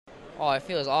Oh, it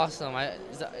feels awesome.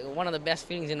 It's one of the best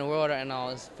feelings in the world right now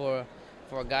is for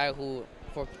a guy who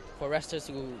for wrestlers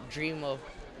who dream of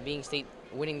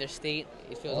winning their state.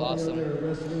 It feels awesome.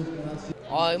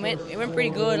 Oh, it went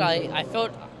pretty good. I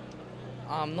felt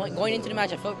going into the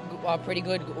match, I felt pretty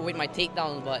good with my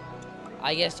takedowns, but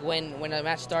I guess when the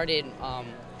match started,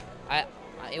 I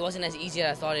it wasn't as easy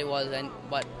as I thought it was,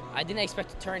 but I didn't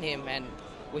expect to turn him, and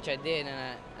which I did,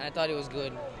 and I thought it was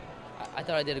good. I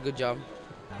thought I did a good job.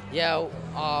 Yeah,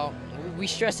 we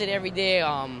stress it every day.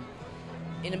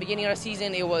 In the beginning of the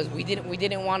season, it was we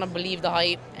didn't want to believe the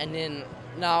hype, and then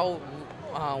now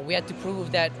we had to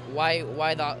prove that why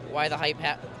the hype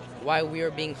why we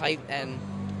were being hyped, and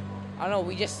I don't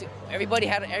know. Everybody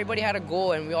had a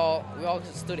goal, and we all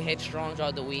stood headstrong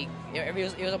throughout the week. It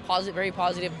was a very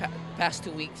positive past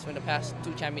 2 weeks from the past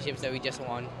two championships that we just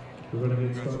won. We're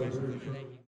going to get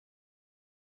started.